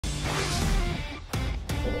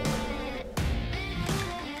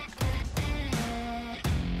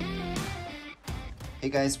Hey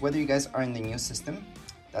guys, whether you guys are in the new system,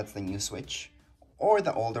 that's the new switch, or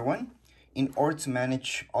the older one, in order to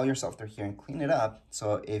manage all your software here and clean it up,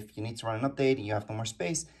 so if you need to run an update and you have no more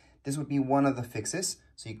space, this would be one of the fixes.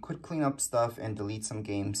 So you could clean up stuff and delete some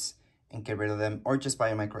games and get rid of them, or just buy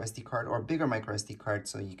a microSD card or a bigger microSD card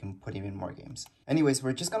so you can put even more games. Anyways,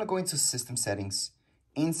 we're just gonna go into system settings.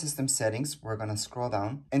 In system settings, we're gonna scroll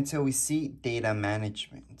down until we see data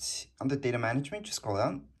management. Under data management, just scroll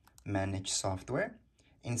down, manage software.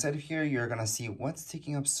 Inside of here, you're gonna see what's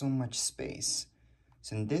taking up so much space.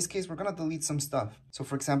 So in this case, we're gonna delete some stuff. So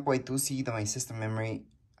for example, I do see that my system memory,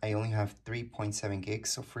 I only have 3.7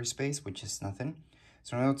 gigs of free space, which is nothing.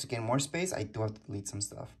 So in order to get more space, I do have to delete some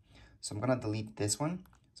stuff. So I'm gonna delete this one.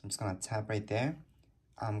 So I'm just gonna tap right there.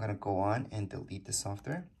 I'm gonna go on and delete the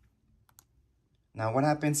software. Now what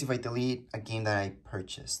happens if I delete a game that I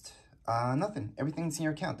purchased? Nothing, everything's in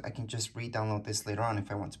your account. I can just re-download this later on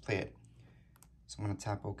if I want to play it. So I'm gonna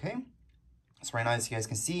tap OK. So right now, as you guys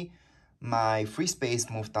can see, my free space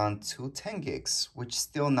moved on to 10 gigs, which is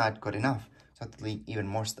still not good enough. So I have to delete even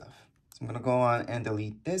more stuff. So I'm gonna go on and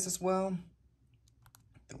delete this as well.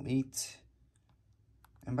 Delete.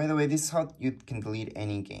 And by the way, this is how you can delete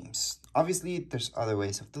any games. Obviously, there's other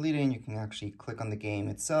ways of deleting. You can actually click on the game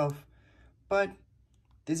itself, but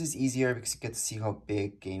this is easier because you get to see how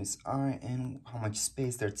big games are and how much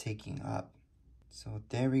space they're taking up. So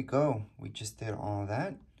there we go. We just did all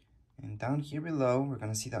that. And down here below, we're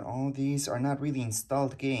gonna see that all these are not really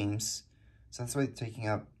installed games. So that's why they're taking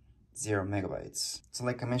up 0 megabytes. So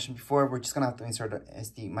like I mentioned before, we're just gonna have to insert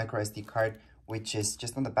a micro SD card, which is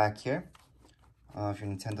just on the back here. Of your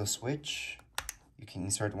Nintendo Switch, you can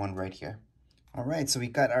insert one right here. All right, so we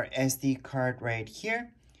got our SD card right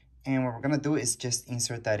here. And what we're gonna do is just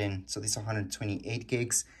insert that in. So this is 128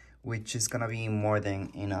 gigs, which is gonna be more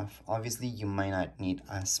than enough. Obviously, you might not need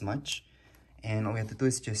as much. And all we have to do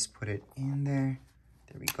is just put it in there.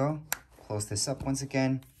 There we go. Close this up once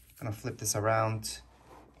again. Gonna flip this around.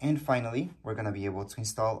 And finally, we're gonna be able to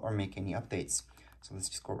install or make any updates. So let's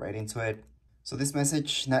just go right into it. So this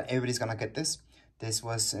message, not everybody's gonna get this. This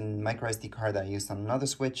was a microSD card that I used on another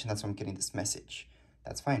Switch, and that's why I'm getting this message.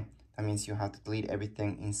 That's fine. That means you have to delete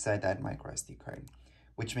everything inside that microSD card,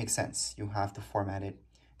 which makes sense. You have to format it.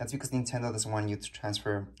 That's because Nintendo doesn't want you to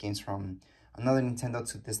transfer games from another Nintendo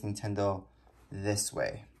to this Nintendo this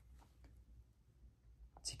way.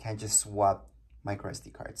 So you can't just swap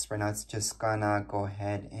microSD cards. Right now, it's just gonna go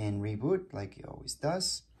ahead and reboot like it always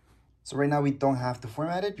does. So right now, we don't have to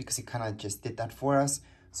format it because it kind of just did that for us.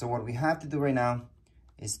 So what we have to do right now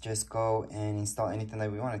is just go and install anything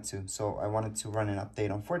that we wanted to. So I wanted to run an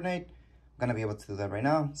update on Fortnite. I'm gonna be able to do that right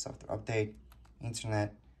now. So after update,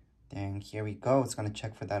 internet, then here we go. It's gonna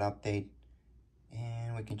check for that update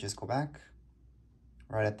and we can just go back.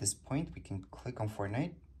 Right at this point, we can click on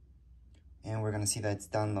Fortnite and we're gonna see that it's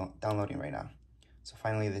downloading right now. So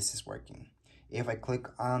finally, this is working. If I click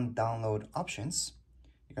on download options,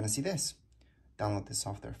 you're gonna see this. Download the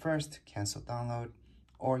software first, cancel download,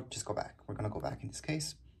 or just go back. We're gonna go back in this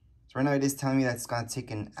case. So right now it is telling me that it's gonna take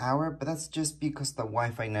an hour, but that's just because the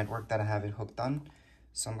Wi-Fi network that I have it hooked on.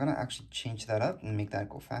 So I'm gonna actually change that up and make that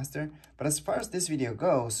go faster. But as far as this video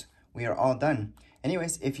goes, we are all done.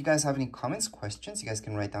 Anyways, if you guys have any comments, questions, you guys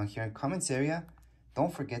can write down here in the comments area.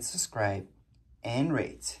 Don't forget to subscribe and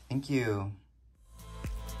rate. Thank you.